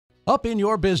Up in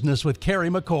Your Business with Kerry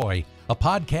McCoy, a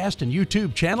podcast and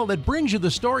YouTube channel that brings you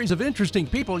the stories of interesting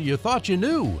people you thought you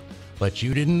knew. But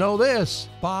you didn't know this.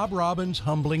 Bob Robbins'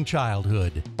 humbling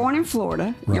childhood. Born in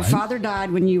Florida. Right. Your father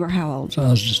died when you were how old? So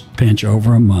I was just a pinch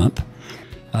over a month.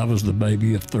 I was the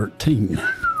baby of 13.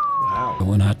 Wow.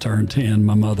 When I turned 10,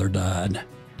 my mother died.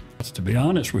 To be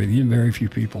honest with you, very few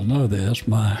people know this,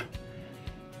 my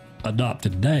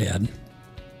adopted dad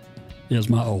is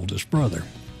my oldest brother.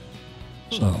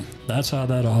 So that's how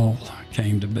that all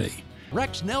came to be.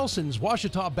 Rex Nelson's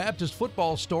Ouachita Baptist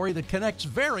football story that connects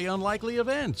very unlikely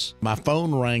events. My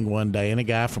phone rang one day, and a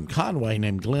guy from Conway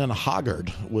named Glenn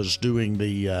Hoggard was doing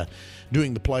the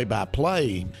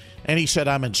play-by-play, and he said,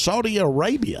 "I'm in Saudi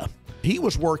Arabia." He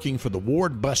was working for the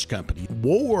Ward Bus Company.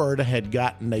 Ward had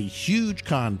gotten a huge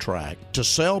contract to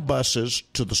sell buses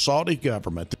to the Saudi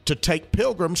government to take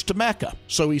pilgrims to Mecca.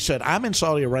 So he said, "I'm in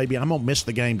Saudi Arabia. I'm going to miss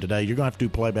the game today. You're going to have to do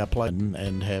play-by-play,"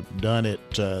 and have done it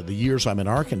the years I'm in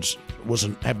Arkansas,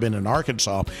 have been in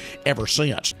Arkansas ever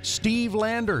since. Steve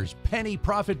Landers, Penny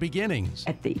Profit Beginnings.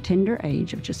 At the tender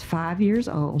age of just 5 years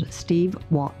old, Steve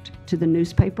walked to the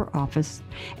newspaper office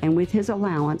and with his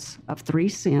allowance of 3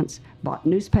 cents, bought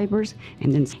newspapers,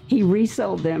 and then he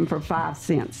resold them for 5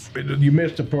 cents. You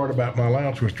missed the part about my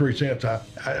allowance was 3 cents.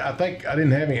 I think I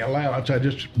didn't have any allowance. I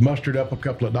just mustered up a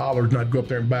couple of dollars, and I'd go up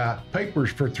there and buy papers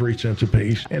for 3 cents a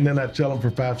piece, and then I'd sell them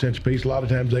for 5 cents a piece. A lot of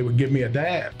times they would give me a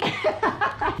dime.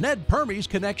 Ned Permy's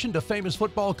connection to famous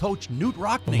football coach Newt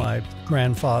Rockne. My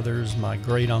grandfathers, my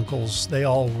great uncles, they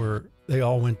all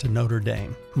went to Notre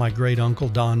Dame. My great uncle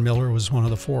Don Miller was one of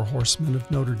the 4 horsemen of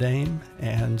Notre Dame,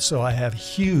 and so I have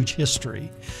huge history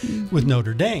with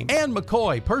Notre Dame. Ann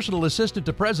McCoy, personal assistant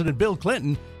to President Bill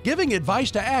Clinton, giving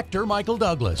advice to actor Michael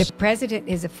Douglas. The president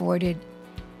is afforded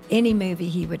any movie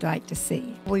he would like to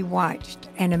see. We watched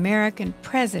An American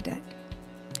President,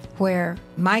 where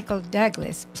Michael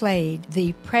Douglas played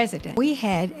the president. We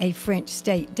had a French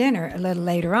state dinner a little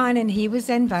later on, and he was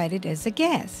invited as a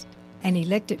guest. And he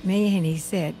looked at me and he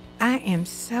said, "I am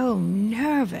so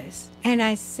nervous." And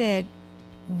I said,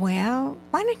 "Well,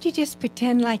 why don't you just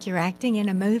pretend like you're acting in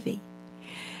a movie?"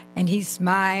 And he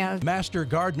smiled. Master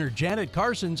gardener Janet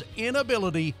Carson's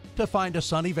inability to find a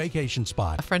sunny vacation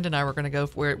spot. A friend and I were going to go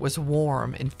where it was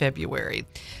warm in February,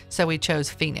 so we chose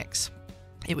Phoenix.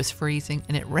 It was freezing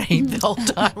and it rained the whole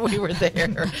time we were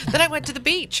there. Then I went to the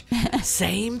beach.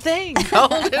 Same thing,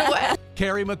 cold and wet.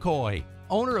 Kerry McCoy,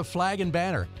 owner of Flag and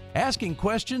Banner, asking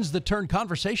questions that turn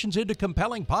conversations into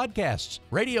compelling podcasts,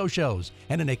 radio shows,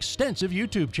 and an extensive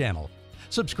YouTube channel.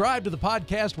 Subscribe to the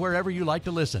podcast wherever you like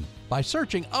to listen by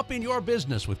searching Up in Your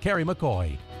Business with Kerry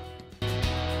McCoy.